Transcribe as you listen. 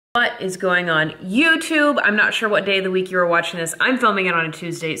What is going on YouTube? I'm not sure what day of the week you are watching this. I'm filming it on a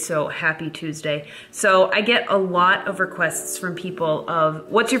Tuesday, so happy Tuesday. So I get a lot of requests from people of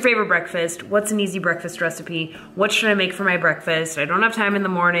what's your favorite breakfast? What's an easy breakfast recipe? What should I make for my breakfast? I don't have time in the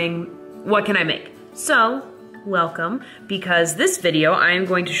morning. What can I make? So welcome, because this video I am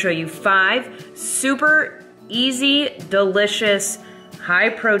going to show you 5 super easy, delicious,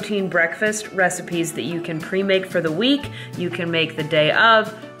 high protein breakfast recipes that you can pre-make for the week. You can make the day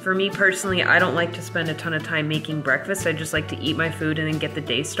of. For me personally, I don't like to spend a ton of time making breakfast. I just like to eat my food and then get the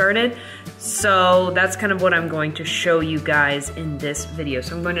day started. So that's kind of what I'm going to show you guys in this video.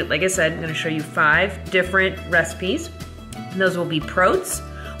 So I'm going to, like I said, I'm going to show you 5 different recipes. And those will be PROATS,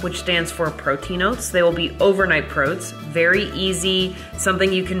 which stands for protein oats. They will be overnight PROATS. Very easy,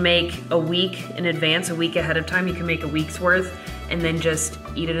 something you can make a week in advance, a week ahead of time. You can make a week's worth and then just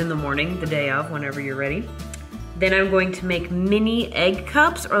eat it in the morning, the day of, whenever you're ready. Then I'm going to make mini egg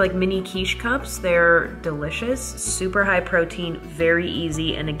cups, or like mini quiche cups. They're delicious, super high protein, very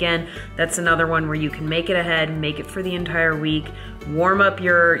easy. And again, that's another one where you can make it ahead, make it for the entire week, warm up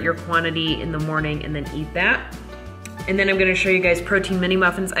your quantity in the morning and then eat that. And then I'm gonna show you guys protein mini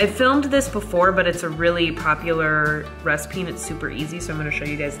muffins. I filmed this before, but it's a really popular recipe and it's super easy, so I'm gonna show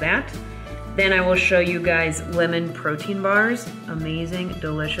you guys that. Then I will show you guys lemon protein bars. Amazing,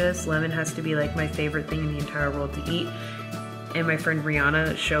 delicious. Lemon has to be like my favorite thing in the entire world to eat. And my friend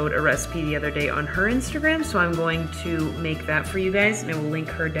Rihanna showed a recipe the other day on her Instagram, so I'm going to make that for you guys, and I will link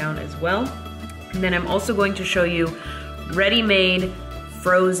her down as well. And then I'm also going to show you ready-made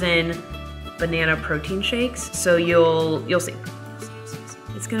frozen banana protein shakes. So you'll see.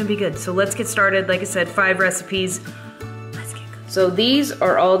 It's gonna be good. So let's get started. Like I said, 5 recipes. So these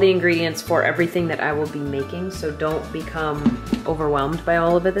are all the ingredients for everything that I will be making, so don't become overwhelmed by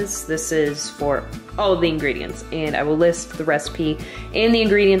all of this. This is for all of the ingredients, and I will list the recipe and the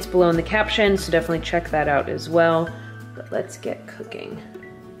ingredients below in the caption, so definitely check that out as well. But let's get cooking.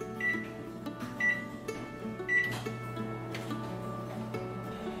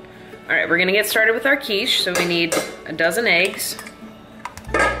 All right, we're gonna get started with our quiche. So we need a dozen eggs.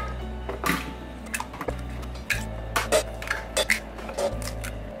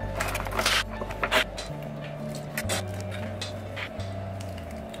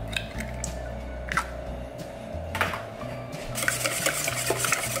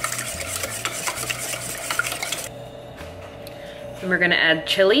 And we're gonna add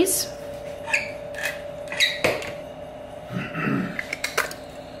chilies.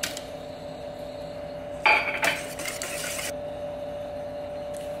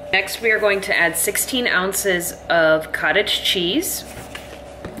 Next, we are going to add 16 ounces of cottage cheese.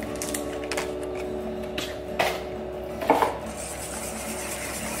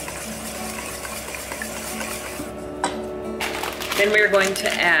 Then we are going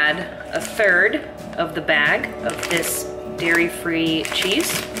to add 1/3 of the bag of this dairy-free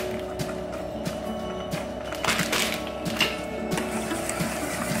cheese.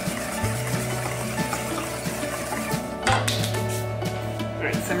 All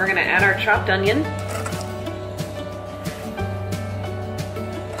right, so we're gonna add our chopped onion.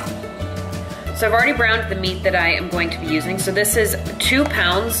 So I've already browned the meat that I am going to be using. So this is 2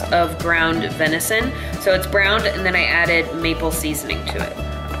 pounds of ground venison. So it's browned, and then I added maple seasoning to it.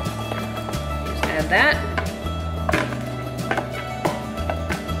 Just add that.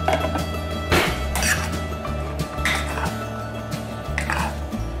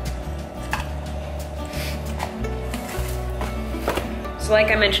 So like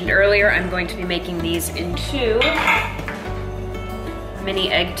I mentioned earlier, I'm going to be making these into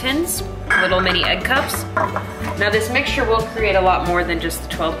mini egg tins, little mini egg cups. Now this mixture will create a lot more than just the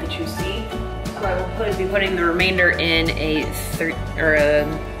 12 that you see. So I will be putting the remainder in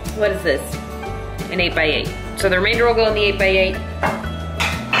what is this? An 8x8. So the remainder will go in the 8x8.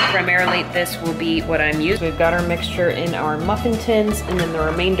 Primarily this will be what I'm using. We've got our mixture in our muffin tins and then the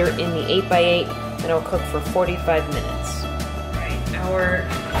remainder in the 8x8, and it'll cook for 45 minutes. Our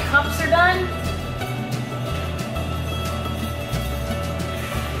cups are done.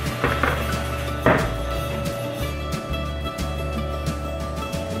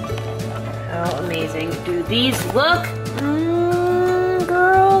 How amazing do these look?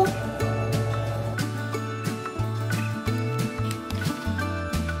 Girl.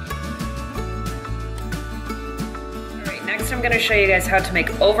 All right, next I'm gonna show you guys how to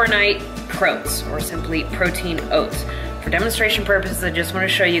make overnight PROATS, or simply protein oats. For demonstration purposes, I just want to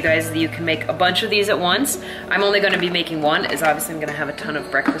show you guys that you can make a bunch of these at once. I'm only going to be making one, as obviously I'm going to have a ton of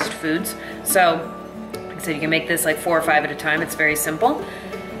breakfast foods. So, like I said, you can make this like 4 or 5 at a time. It's very simple.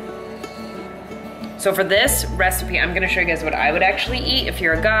 So for this recipe, I'm gonna show you guys what I would actually eat. If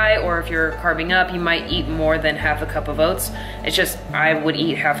you're a guy or if you're carving up, you might eat more than half a cup of oats. It's just, I would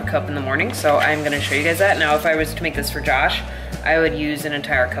eat half a cup in the morning, so I'm gonna show you guys that. Now, if I was to make this for Josh, I would use an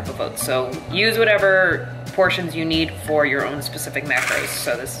entire cup of oats. So use whatever portions you need for your own specific macros.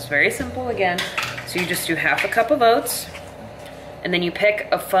 So this is very simple again. So you just do half a cup of oats, and then you pick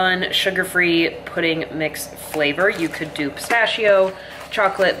a fun sugar-free pudding mix flavor. You could do pistachio,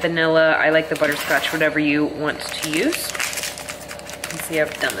 chocolate, vanilla. I like the butterscotch, whatever you want to use. You can see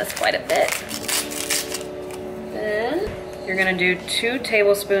I've done this quite a bit. Then you're gonna do 2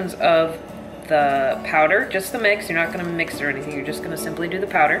 tablespoons of the powder, just the mix. You're not gonna mix it or anything, you're just gonna simply do the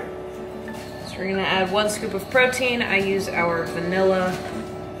powder. So we're gonna add 1 scoop of protein. I use our vanilla.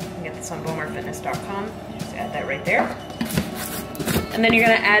 You can get this on BomarFitness.com. Just add that right there. And then you're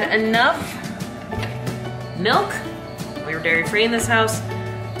gonna add enough milk. We're dairy-free in this house.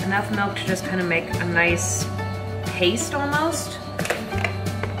 Enough milk to just kind of make a nice paste almost.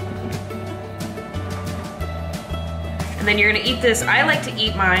 And then you're gonna eat this. I like to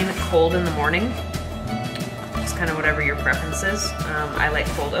eat mine cold in the morning. Just kind of whatever your preference is. I like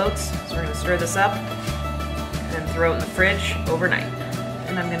cold oats. So we're gonna stir this up and throw it in the fridge overnight.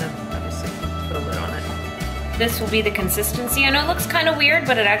 And I'm gonna obviously put a lid on it. This will be the consistency. I know it looks kind of weird,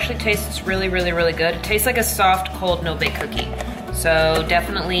 but it actually tastes really, really, really good. It tastes like a soft, cold, no-bake cookie. So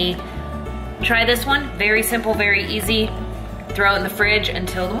definitely try this one. Very simple, very easy. Throw it in the fridge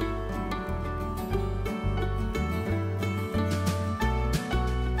until the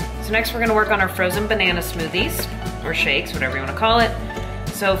So next we're gonna work on our frozen banana smoothies, or shakes, whatever you wanna call it.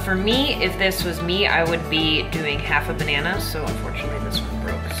 So for me, if this was me, I would be doing half a banana. So unfortunately this one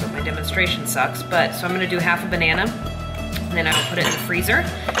broke, so my demonstration sucks. But, so I'm gonna do half a banana, and then I will put it in the freezer.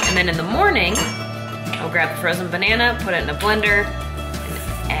 And then in the morning, I'll grab the frozen banana, put it in a blender,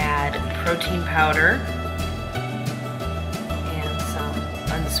 and add protein powder, and some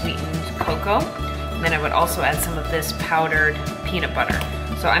unsweetened cocoa. And then I would also add some of this powdered peanut butter.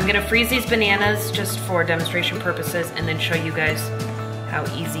 So I'm gonna freeze these bananas just for demonstration purposes, and then show you guys how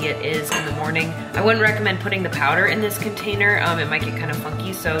easy it is in the morning. I wouldn't recommend putting the powder in this container. It might get kind of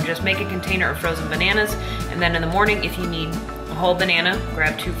funky, so just make a container of frozen bananas, and then in the morning, if you need a whole banana,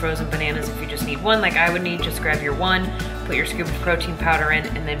 grab 2 frozen bananas. If you just need 1, like I would need, just grab your 1, put your scoop of protein powder in,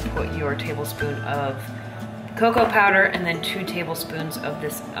 and then put your tablespoon of cocoa powder, and then 2 tablespoons of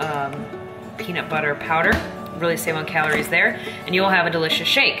this peanut butter powder. Really save on calories there, and you'll have a delicious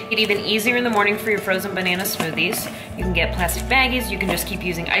shake. It's even easier in the morning for your frozen banana smoothies. You can get plastic baggies, you can just keep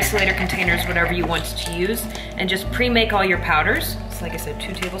using isolator containers, whatever you want to use, and just pre-make all your powders. So like I said,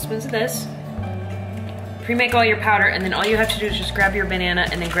 2 tablespoons of this. Pre-make all your powder, and then all you have to do is just grab your banana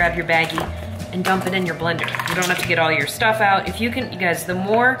and then grab your baggie and dump it in your blender. You don't have to get all your stuff out. If you can, you guys, the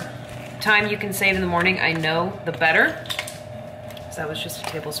more time you can save in the morning, I know, the better. So that was just a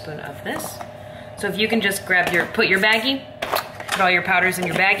tablespoon of this. So if you can just grab your, put your baggie, put all your powders in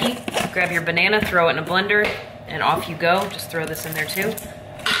your baggie, grab your banana, throw it in a blender, and off you go. Just throw this in there too.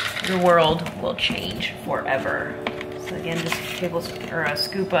 Your world will change forever. So again, just a tablespoon or a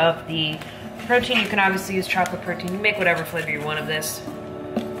scoop of the protein. You can obviously use chocolate protein. You make whatever flavor you want of this.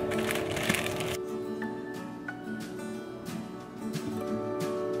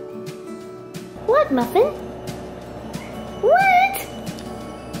 What, Muffin? What?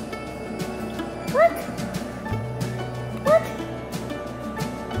 What? What?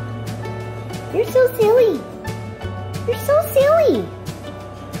 You're so silly. You're so silly.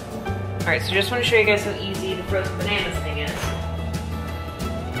 All right, so just want to show you guys how easy the frozen bananas thing is.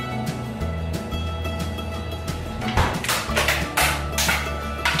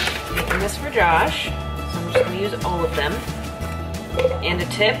 Making this for Josh, so I'm just going to use all of them. And a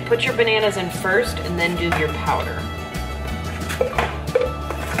tip, put your bananas in first and then do your powder.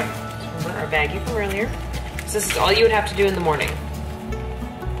 Our baggie from earlier. So this is all you would have to do in the morning.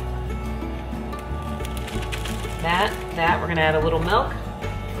 We're gonna add a little milk.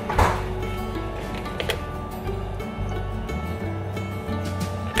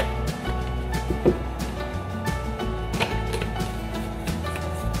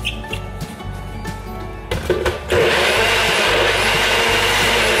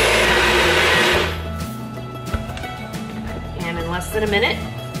 And in less than a minute,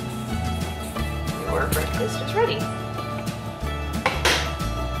 your breakfast is ready.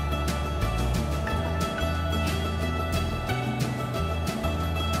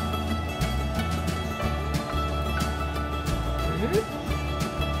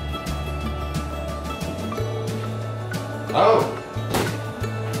 Oh,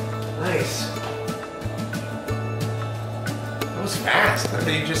 nice. That was fast. I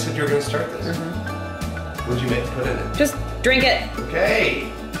thought you just said you were going to start this. What'd you put in it? Just drink it. Okay.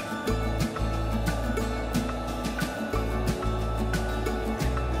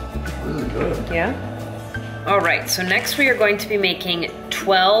 Really good. Yeah. All right, so next we are going to be making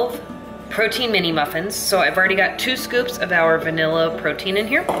 12 protein mini muffins. So I've already got 2 scoops of our vanilla protein in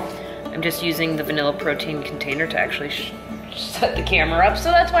here. I'm just using the vanilla protein container to actually set the camera up, so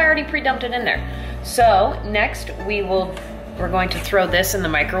that's why I already pre-dumped it in there. So next we're going to throw this in the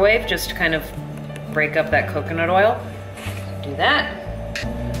microwave just to kind of break up that coconut oil. Do that.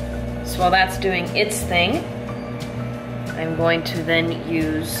 So while that's doing its thing, I'm going to then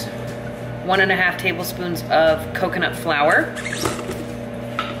use 1.5 tablespoons of coconut flour.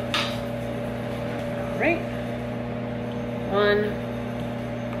 All right, 1.5.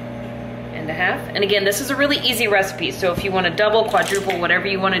 And again, this is a really easy recipe, so if you want to double, quadruple, whatever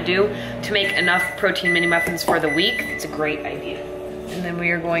you want to do to make enough protein mini muffins for the week, it's a great idea. And then we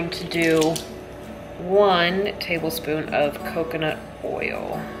are going to do 1 tablespoon of coconut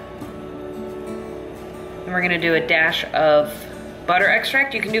oil. And we're gonna do a dash of butter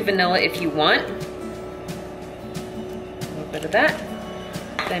extract. You can do vanilla if you want. A little bit of that.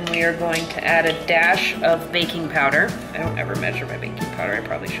 Then we are going to add a dash of baking powder. I don't ever measure my baking powder. I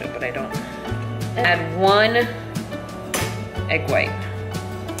probably should, but I don't. Add 1 egg white.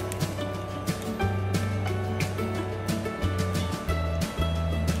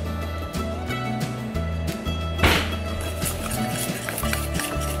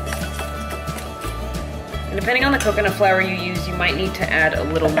 And depending on the coconut flour you use, you might need to add a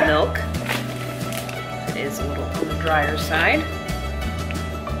little milk. It is a little on the drier side.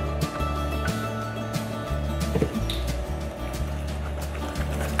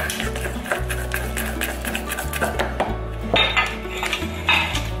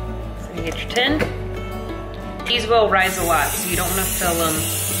 Get your tin. These will rise a lot, so you don't want to fill them.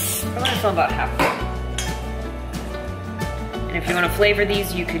 I want to fill about half of them. And if you want to flavor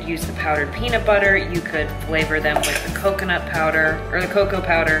these, you could use the powdered peanut butter. You could flavor them with the coconut powder or the cocoa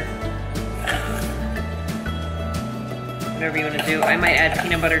powder. Whatever you want to do. I might add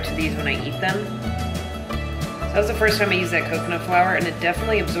peanut butter to these when I eat them. So that was the first time I used that coconut flour, and it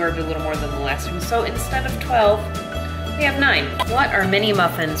definitely absorbed a little more than the last one. So instead of 12, we have 9. What are mini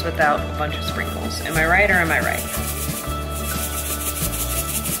muffins without a bunch of sprinkles? Am I right or am I right?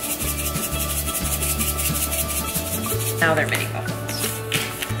 Now they're mini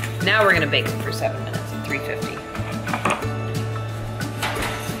muffins. Now we're gonna bake them for 7 minutes at 350.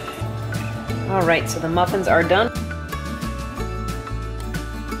 All right, so the muffins are done.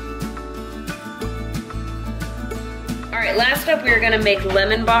 All right, last up, we are gonna make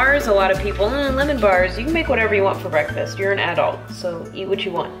lemon bars. A lot of people, lemon bars, you can make whatever you want for breakfast. You're an adult, so eat what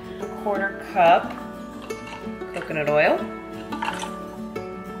you want. 1/4 cup coconut oil.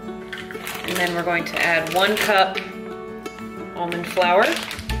 And then we're going to add 1 cup almond flour.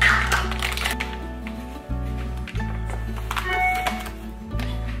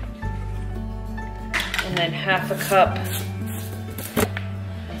 And then 1/2 cup of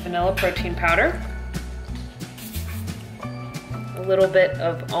vanilla protein powder. A little bit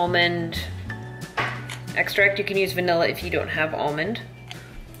of almond extract. You can use vanilla if you don't have almond.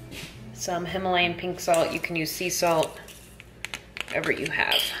 Some Himalayan pink salt. You can use sea salt, whatever you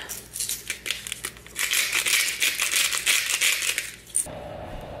have.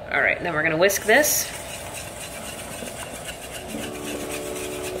 All right, then we're gonna whisk this.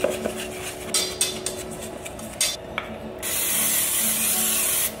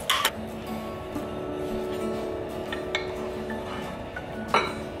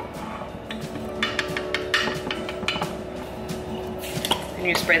 And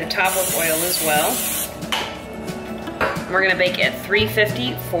you spray the top with oil as well. And we're gonna bake at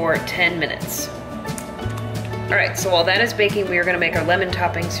 350 for 10 minutes. All right, so while that is baking, we are gonna make our lemon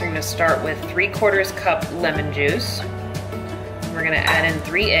toppings. So you're gonna start with 3/4 cup lemon juice. And we're gonna add in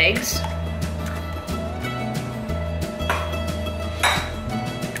 3 eggs.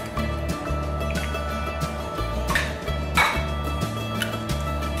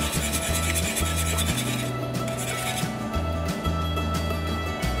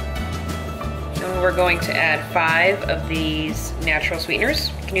 And we're going to add 5 of these natural sweeteners.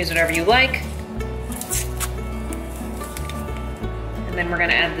 You can use whatever you like. And then we're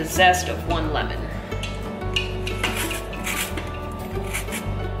gonna add the zest of 1 lemon.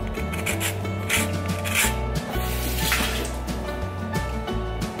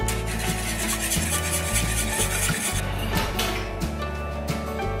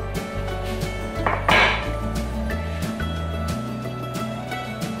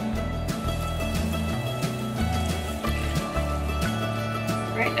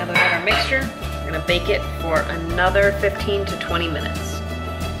 All right, now that we have our mixture, we're gonna gonna bake it for another 15 to 20 minutes.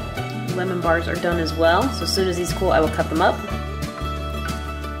 Lemon bars are done as well, so as soon as these cool, I will cut them up.